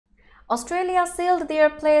Australia sealed their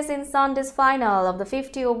place in Sunday's final of the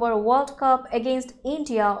 50-over World Cup against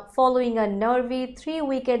India following a nervy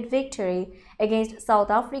 3-wicket victory against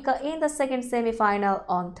South Africa in the second semi-final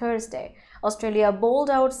on Thursday. Australia bowled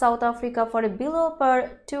out South Africa for a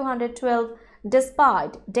below-par 212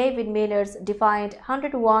 despite David Miller's defiant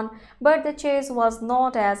 101, but the chase was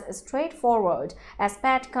not as straightforward as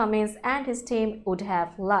Pat Cummins and his team would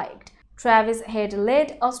have liked. Travis Head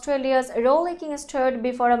led Australia's rollicking start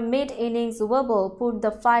before a mid-innings wobble put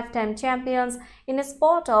the five-time champions in a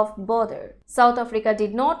spot of bother. South Africa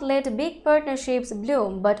did not let big partnerships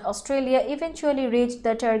bloom, but Australia eventually reached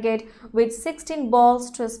the target with 16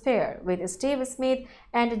 balls to spare, with Steve Smith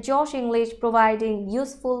and Josh English providing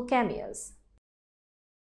useful cameos.